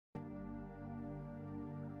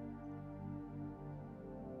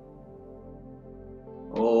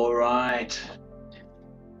right.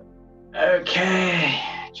 Okay,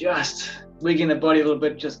 just wiggling the body a little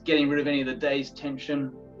bit, just getting rid of any of the day's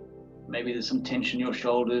tension. Maybe there's some tension in your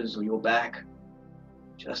shoulders or your back.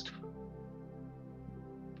 Just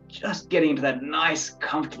getting into that nice,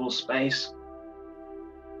 comfortable space.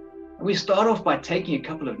 And we start off by taking a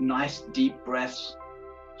couple of nice, deep breaths.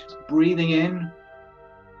 Just breathing in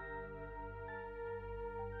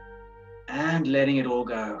and letting it all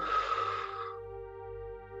go.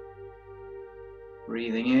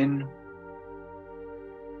 Breathing in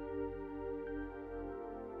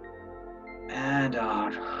and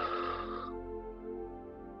out.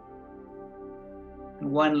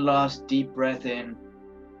 And one last deep breath in.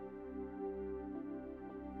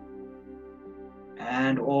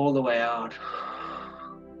 And all the way out.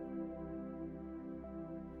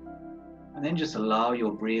 And then just allow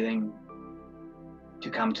your breathing to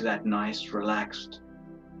come to that nice, relaxed,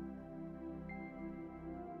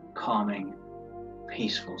 calming,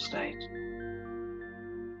 peaceful state.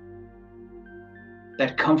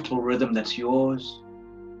 That comfortable rhythm that's yours,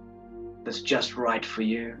 that's just right for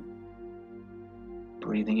you.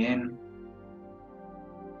 Breathing in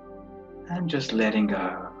and just letting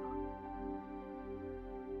go.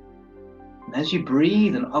 And as you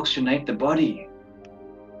breathe and oxygenate the body,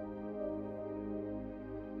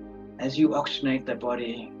 as you oxygenate the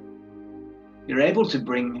body, you're able to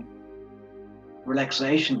bring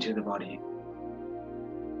relaxation to the body.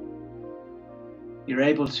 You're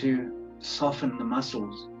able to soften the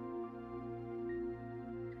muscles.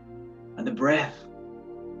 And the breath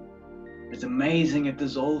is amazing at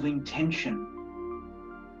dissolving tension.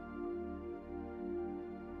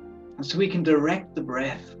 And so we can direct the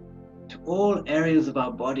breath to all areas of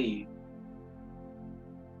our body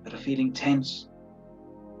that are feeling tense,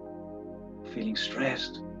 feeling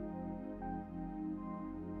stressed,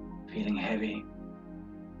 feeling heavy.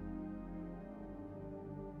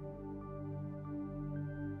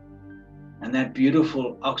 And that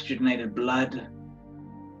beautiful oxygenated blood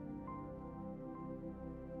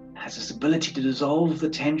has this ability to dissolve the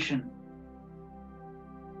tension.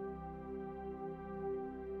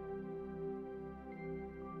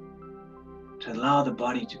 To allow the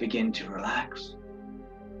body to begin to relax.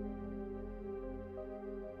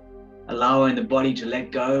 Allowing the body to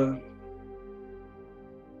let go,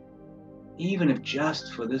 even if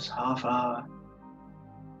just for this half hour.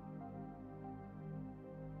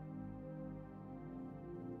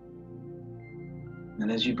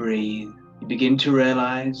 And as you breathe, you begin to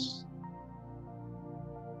realize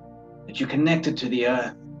that you're connected to the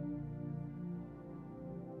earth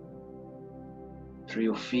through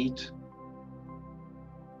your feet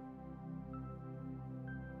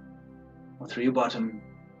or through your bottom.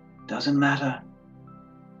 Doesn't matter.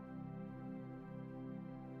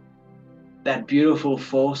 That beautiful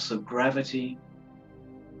force of gravity,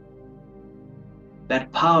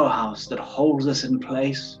 that powerhouse that holds us in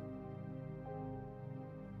place.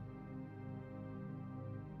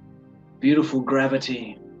 Beautiful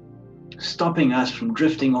gravity, stopping us from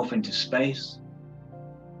drifting off into space.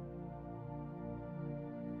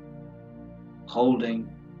 Holding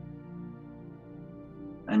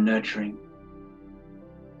and nurturing.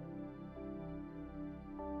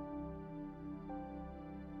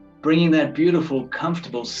 Bringing that beautiful,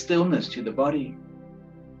 comfortable stillness to the body.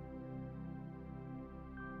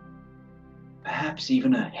 Perhaps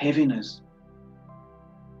even a heaviness.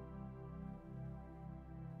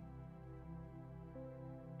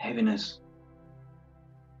 Heaviness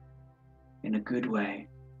in a good way.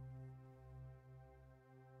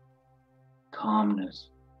 Calmness.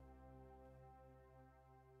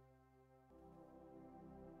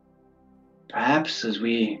 Perhaps as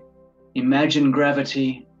we imagine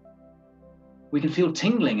gravity, we can feel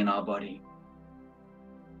tingling in our body.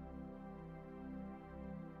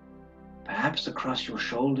 Perhaps across your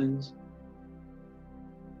shoulders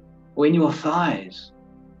or in your thighs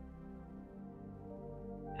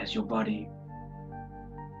as your body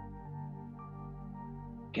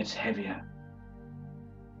gets heavier,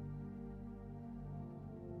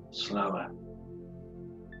 slower,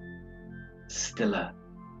 stiller.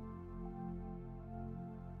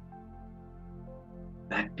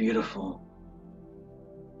 That beautiful,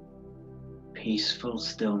 peaceful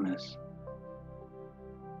stillness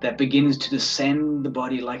that begins to descend the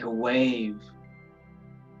body like a wave.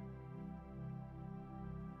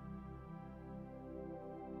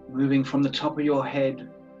 Moving from the top of your head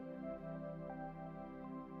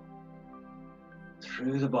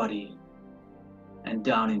through the body and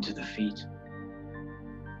down into the feet.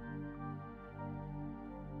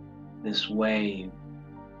 This wave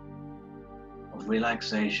of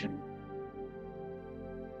relaxation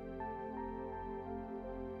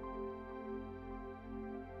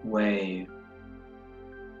wave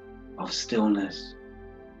of stillness,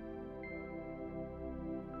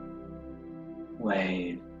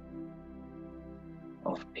 wave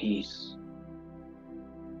of peace.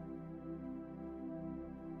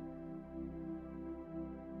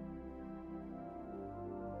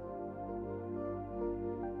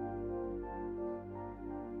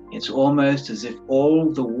 It's almost as if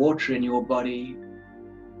all the water in your body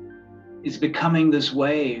is becoming this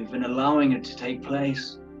wave and allowing it to take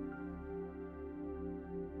place.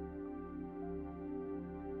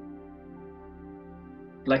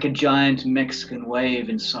 Like a giant Mexican wave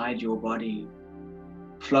inside your body,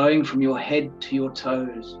 flowing from your head to your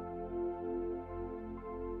toes.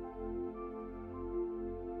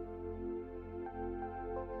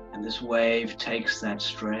 And this wave takes that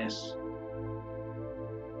stress.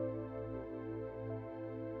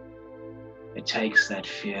 It takes that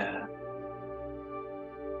fear.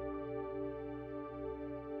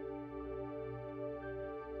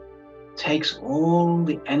 Takes all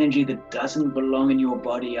the energy that doesn't belong in your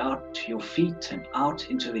body out to your feet and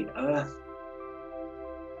out into the earth.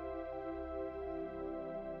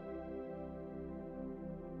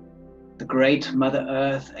 The great Mother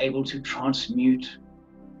Earth able to transmute,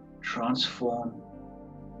 transform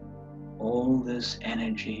all this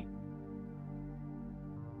energy.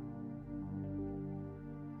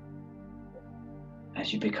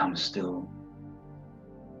 As you become still,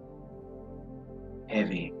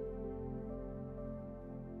 heavy,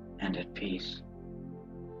 and at peace.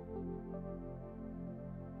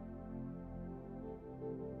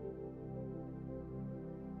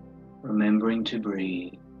 Remembering to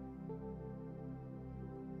breathe.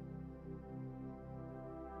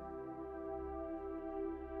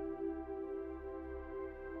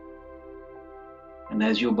 And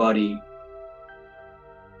as your body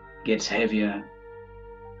gets heavier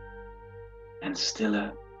and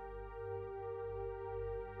stiller,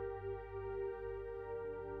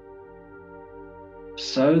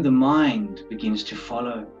 so the mind begins to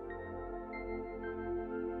follow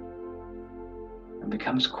and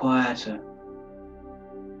becomes quieter,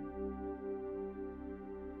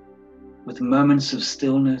 with moments of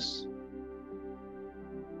stillness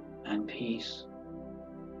and peace.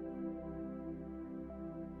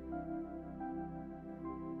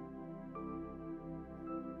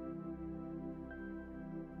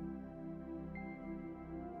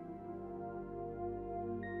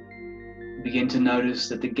 Begin to notice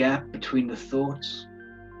that the gap between the thoughts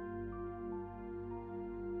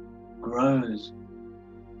grows,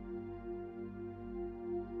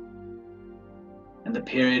 and the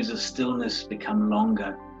periods of stillness become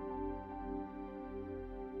longer,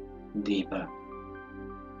 deeper,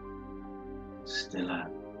 stiller.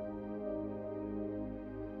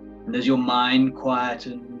 And as your mind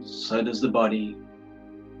quietens, so does the body.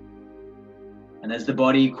 And as the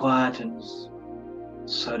body quietens,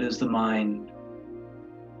 so does the mind.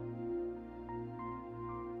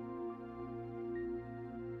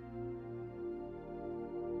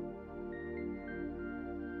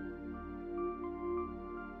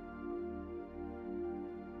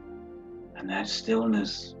 And that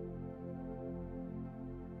stillness,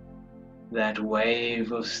 that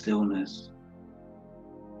wave of stillness,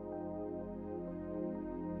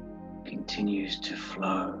 continues to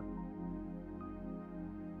flow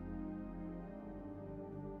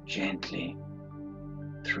gently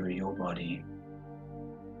through your body.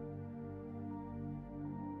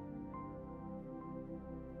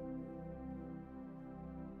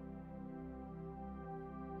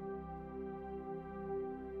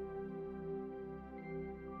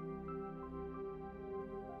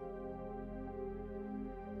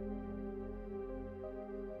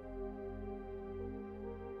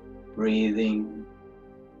 Breathing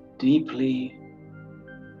deeply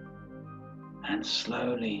and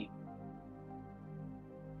slowly.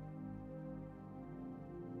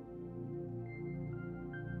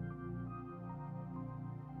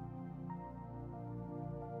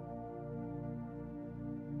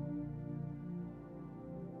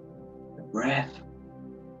 The breath,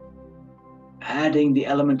 adding the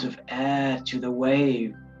element of air to the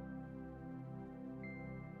wave.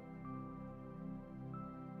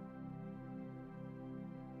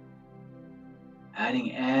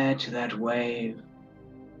 Adding air to that wave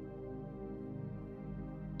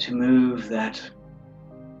to move that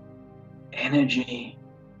energy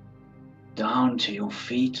down to your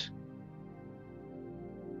feet.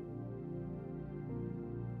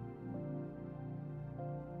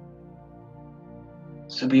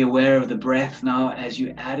 So be aware of the breath now as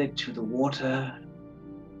you add it to the water,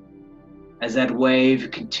 as that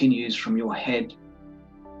wave continues from your head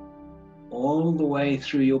all the way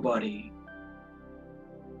through your body,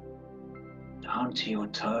 down to your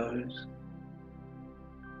toes,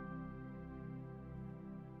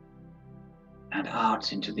 and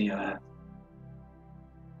out into the earth.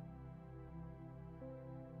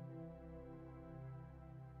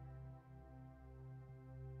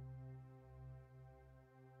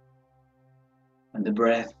 And the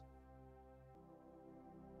breath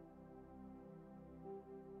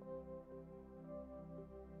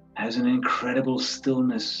has an incredible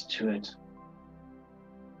stillness to it.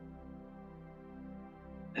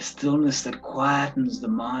 A stillness that quietens the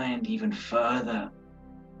mind even further.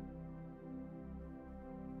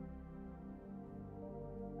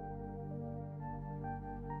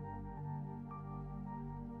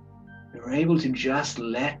 You're able to just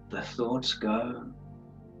let the thoughts go.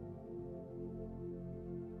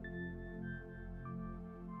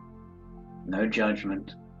 No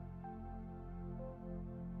judgment.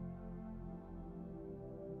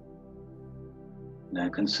 No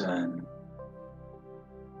concern.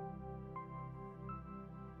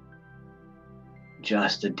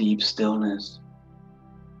 Just a deep stillness.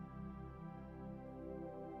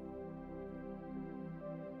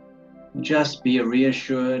 Just be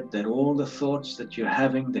reassured that all the thoughts that you're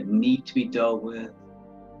having that need to be dealt with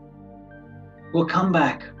will come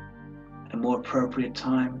back at a more appropriate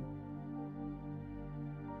time,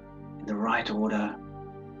 in the right order.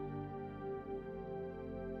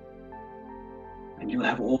 And you'll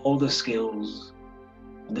have all the skills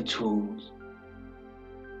and the tools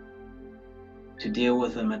to deal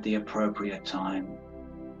with them at the appropriate time.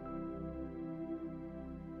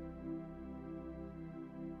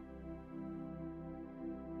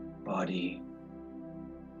 Body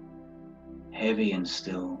heavy and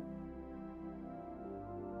still.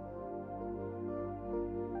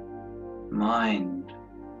 Mind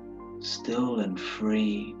still and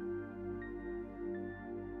free.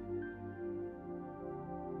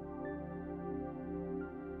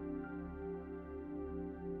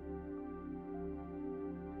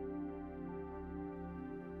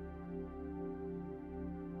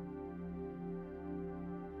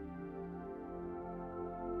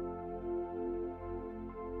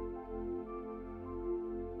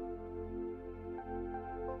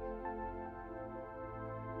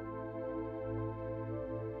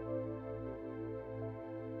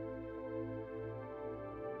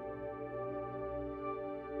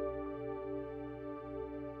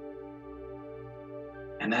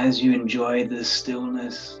 And as you enjoy this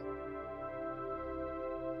stillness,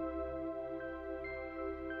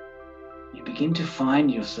 you begin to find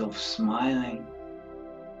yourself smiling.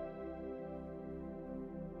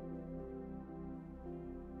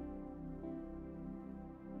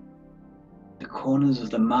 The corners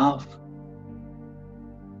of the mouth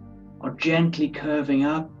are gently curving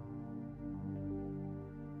up.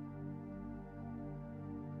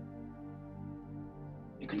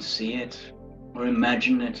 You can see it, or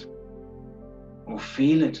imagine it, or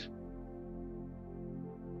feel it.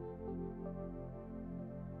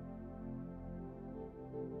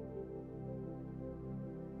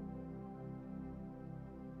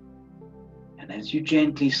 And as you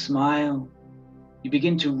gently smile, you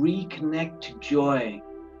begin to reconnect to joy.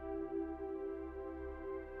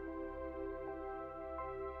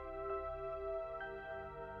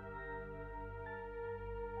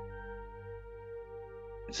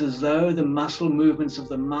 It's as though the muscle movements of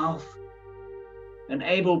the mouth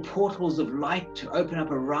enable portals of light to open up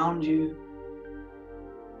around you.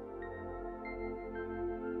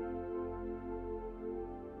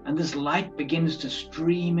 And this light begins to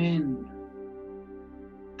stream in,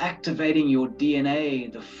 activating your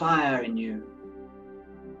DNA, the fire in you.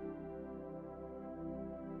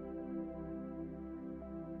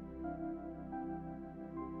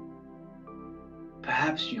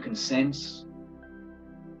 Perhaps you can sense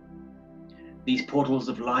these portals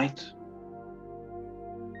of light.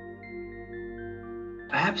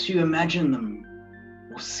 Perhaps you imagine them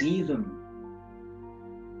or see them.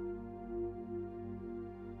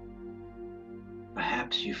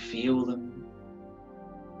 Perhaps you feel them,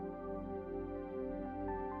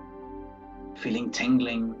 feeling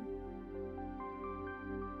tingling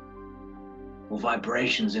or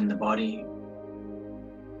vibrations in the body.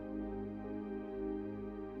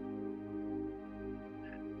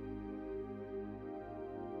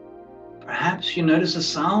 Perhaps you notice a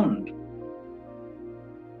sound.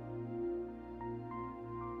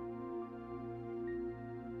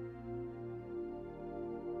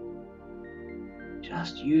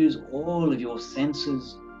 Just use all of your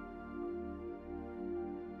senses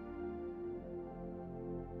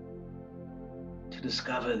to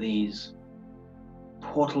discover these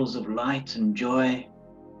portals of light and joy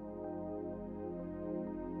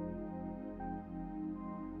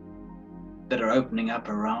that are opening up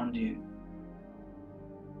around you.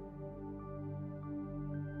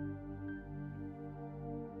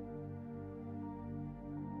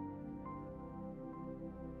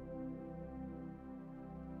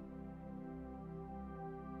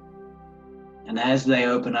 And as they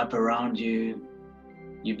open up around you,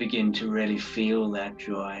 you begin to really feel that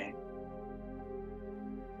joy.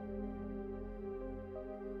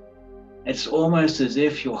 It's almost as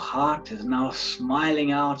if your heart is now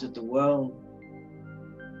smiling out at the world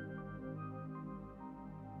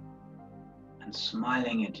and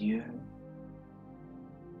smiling at you.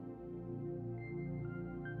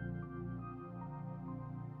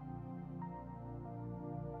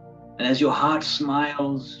 And as your heart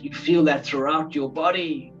smiles, you feel that throughout your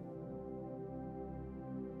body.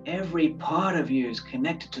 Every part of you is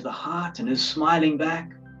connected to the heart and is smiling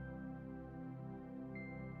back.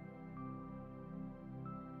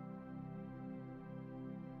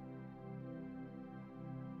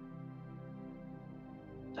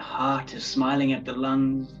 The heart is smiling at the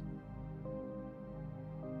lungs.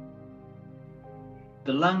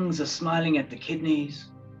 The lungs are smiling at the kidneys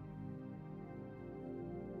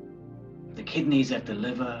at the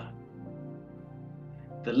liver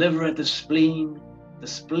at the spleen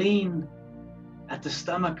at the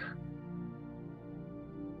stomach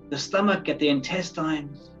at the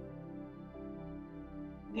intestines,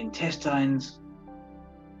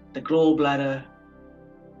 the gallbladder,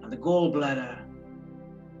 and the gallbladder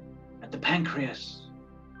at the pancreas.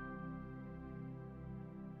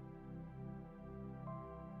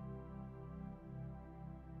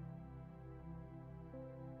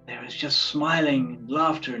 There is just smiling,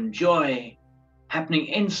 laughter, and joy happening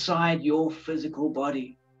inside your physical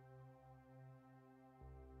body.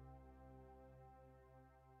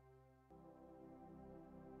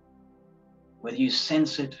 Whether you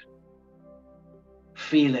sense it,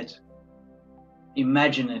 feel it,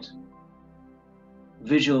 imagine it,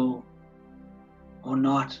 visual or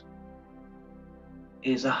not,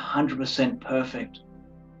 is 100% perfect.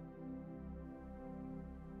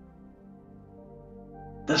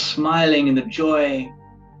 The smiling and the joy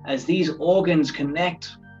as these organs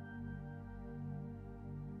connect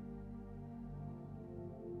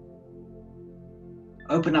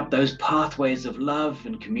open up those pathways of love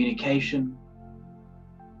and communication.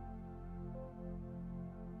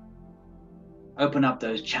 Open up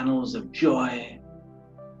those channels of joy,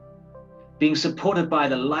 being supported by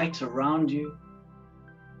the light around you,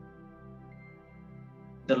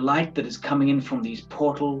 the light that is coming in from these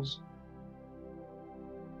portals.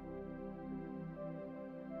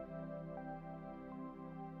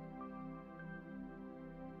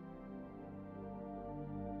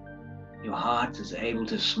 Your heart is able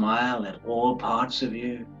to smile at all parts of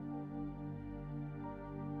you,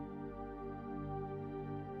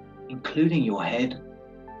 including your head,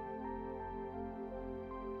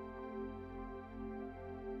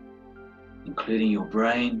 including your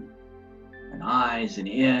brain and eyes and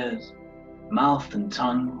ears, mouth and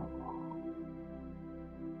tongue.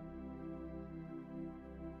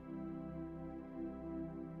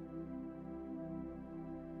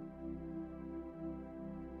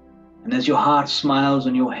 And as your heart smiles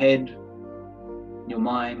on your head, your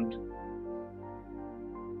mind,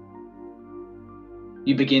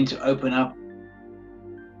 you begin to open up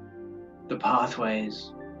the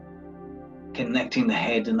pathways connecting the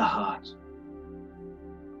head and the heart.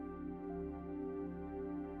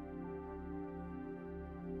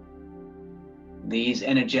 These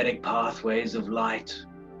energetic pathways of light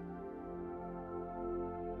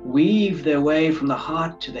weave their way from the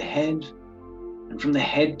heart to the head and from the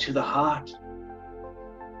head to the heart.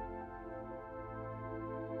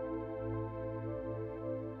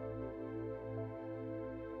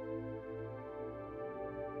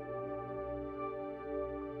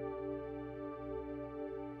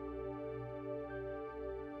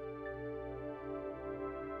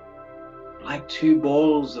 Like two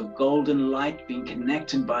balls of golden light being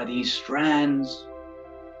connected by these strands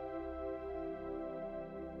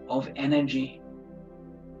of energy,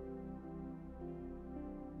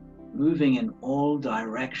 moving in all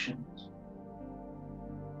directions.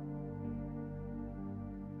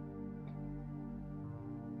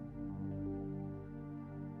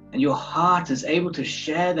 And your heart is able to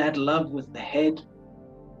share that love with the head,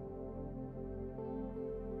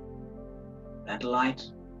 that light,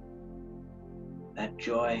 that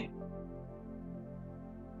joy.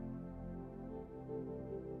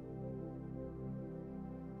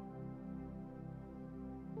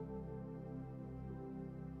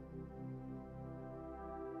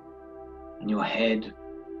 your head.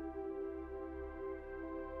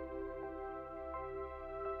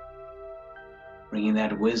 Bringing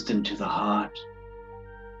that wisdom to the heart.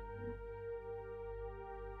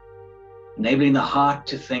 Enabling the heart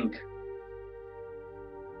to think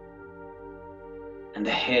and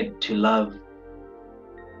the head to love.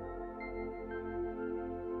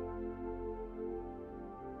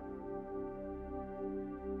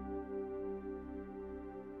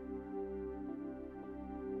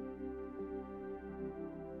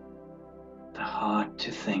 The heart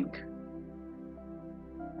to think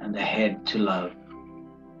and the head to love.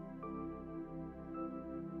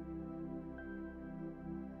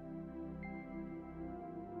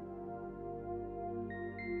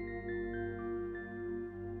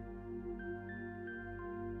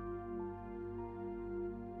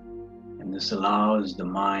 And this allows the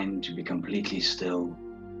mind to be completely still.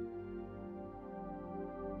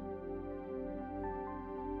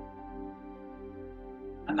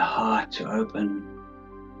 And the heart to open.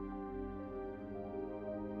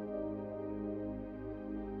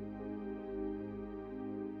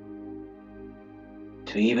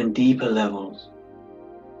 To even deeper levels.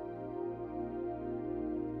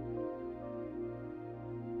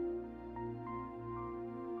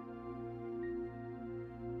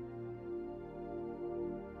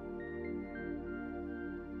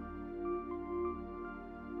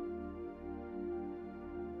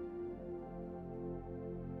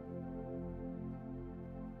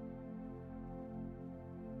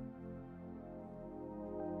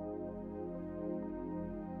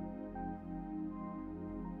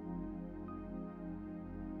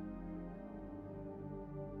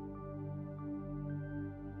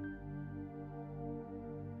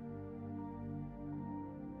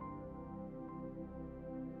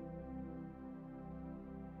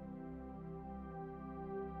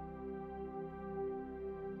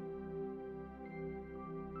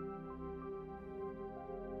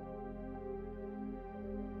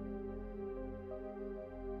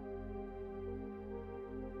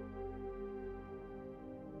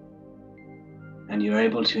 And you're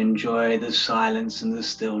able to enjoy the silence and the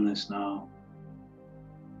stillness now.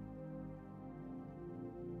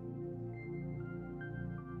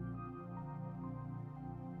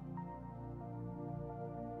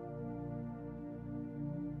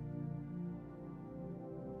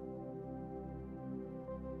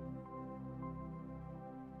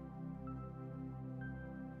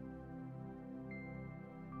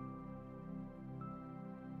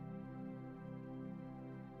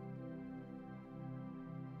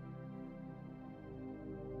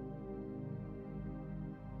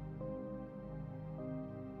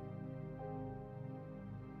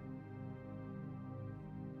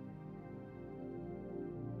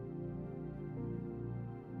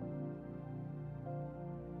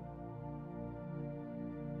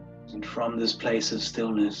 And from this place of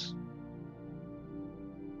stillness,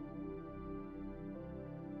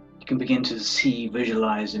 you can begin to see,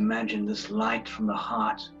 visualize, imagine this light from the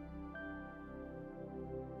heart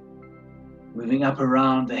moving up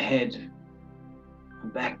around the head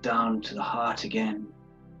and back down to the heart again.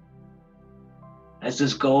 As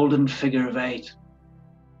this golden figure of 8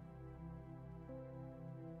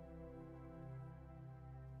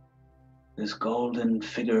 this golden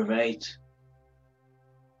figure of 8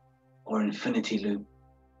 or infinity loop.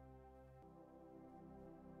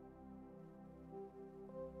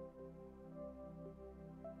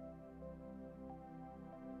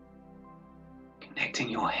 Connecting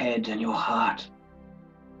your head and your heart.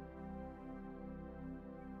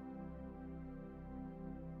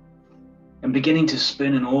 And beginning to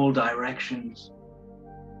spin in all directions.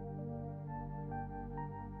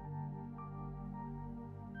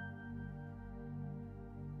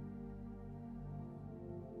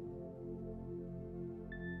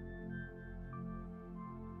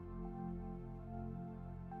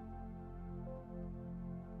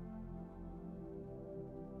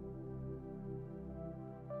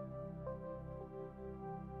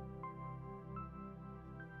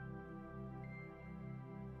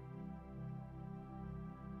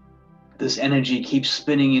 This energy keeps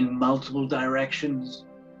spinning in multiple directions.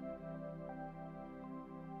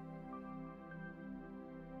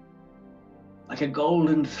 Like a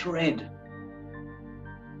golden thread.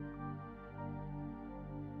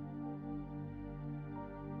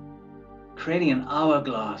 Creating an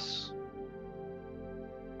hourglass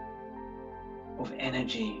of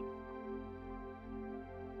energy.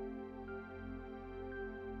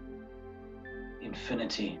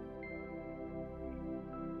 Infinity.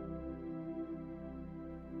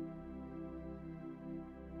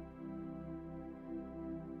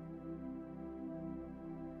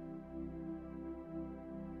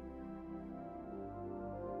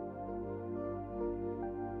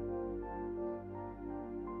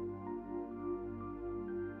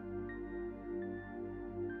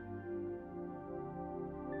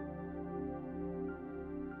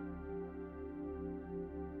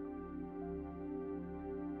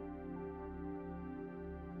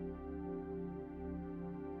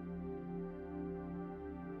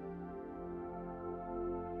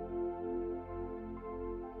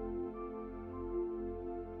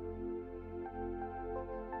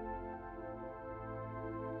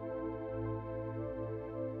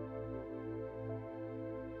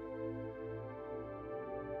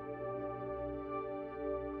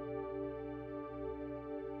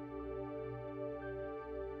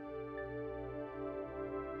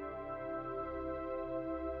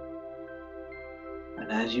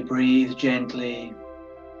 As you breathe gently,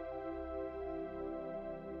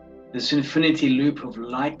 this infinity loop of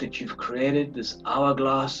light that you've created, this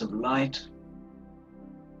hourglass of light,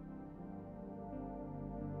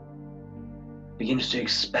 begins to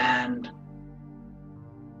expand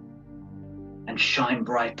and shine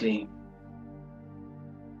brightly.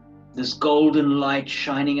 This golden light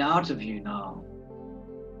shining out of you now.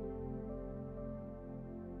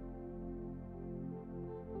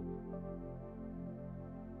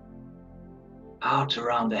 Out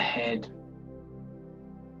around the head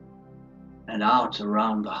and out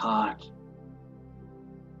around the heart.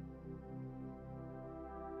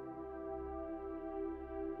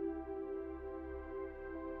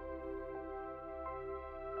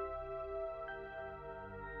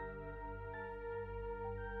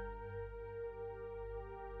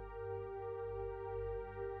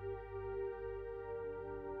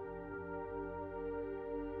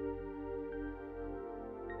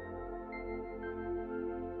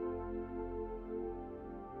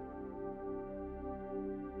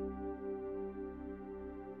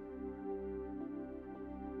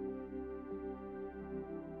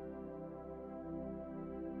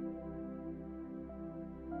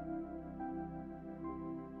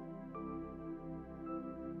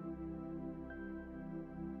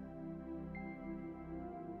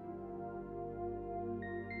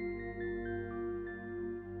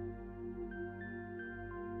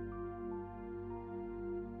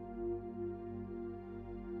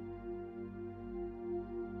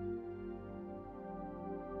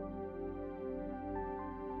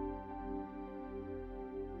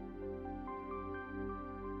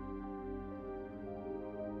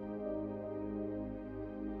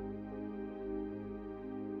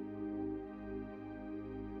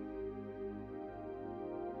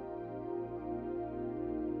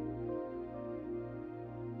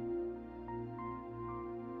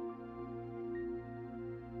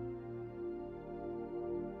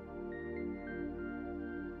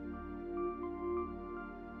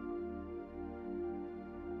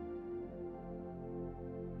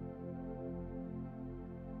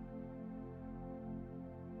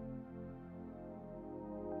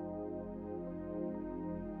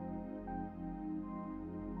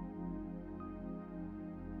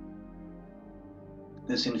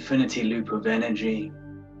 This infinity loop of energy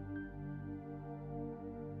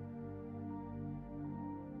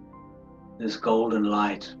this golden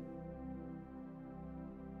light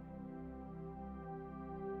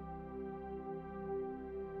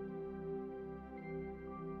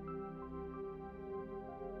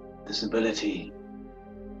this ability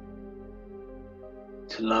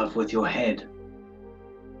to love with your head,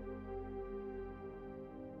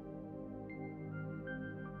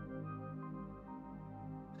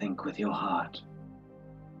 think with your heart.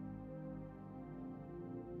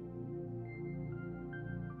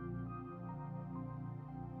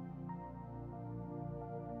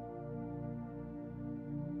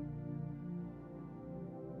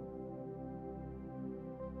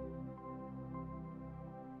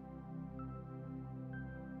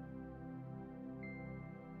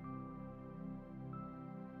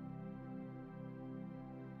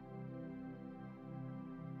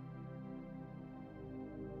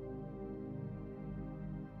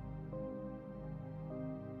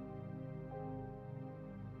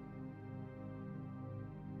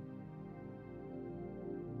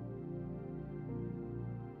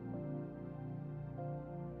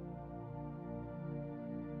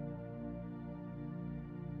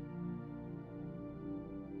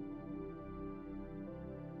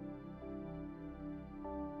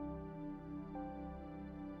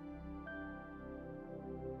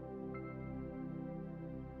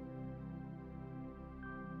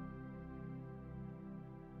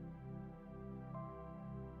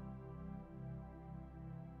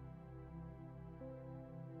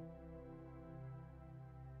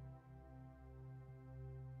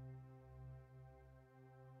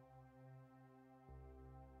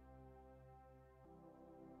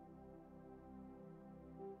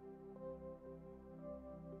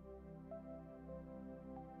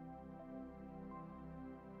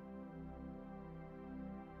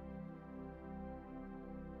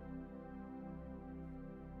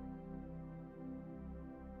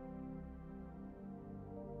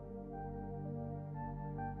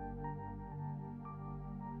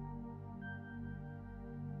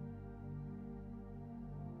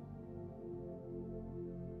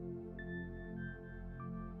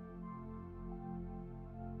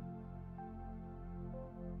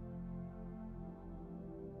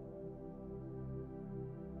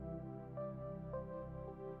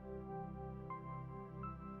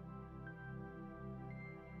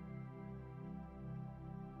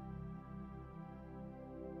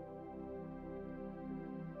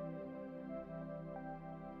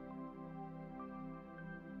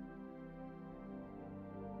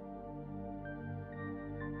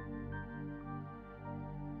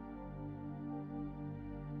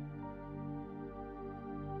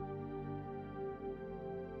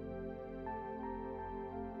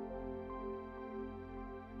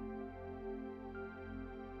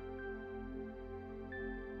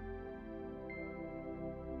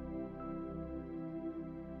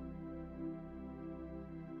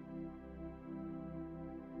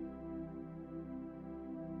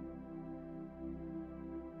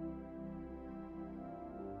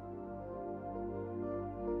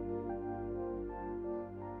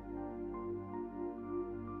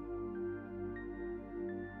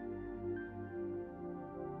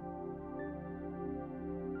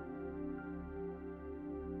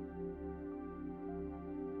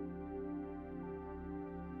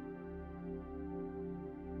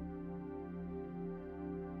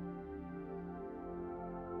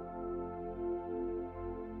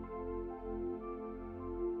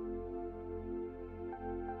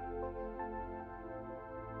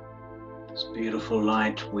 This beautiful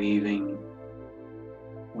light weaving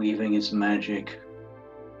its magic.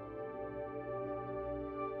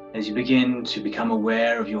 As you begin to become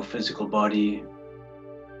aware of your physical body,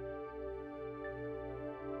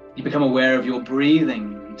 you become aware of your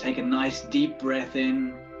breathing. Take a nice deep breath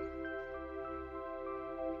in.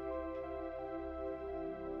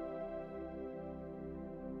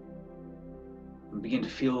 And begin to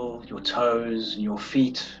feel your toes and your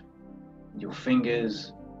feet, and your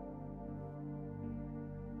fingers.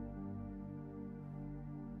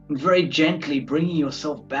 And very gently bringing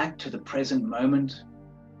yourself back to the present moment.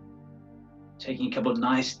 Taking a couple of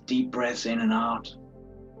nice deep breaths in and out.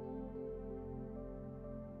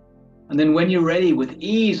 And then when you're ready, with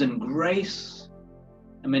ease and grace,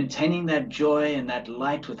 and maintaining that joy and that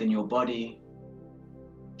light within your body,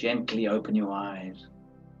 gently open your eyes.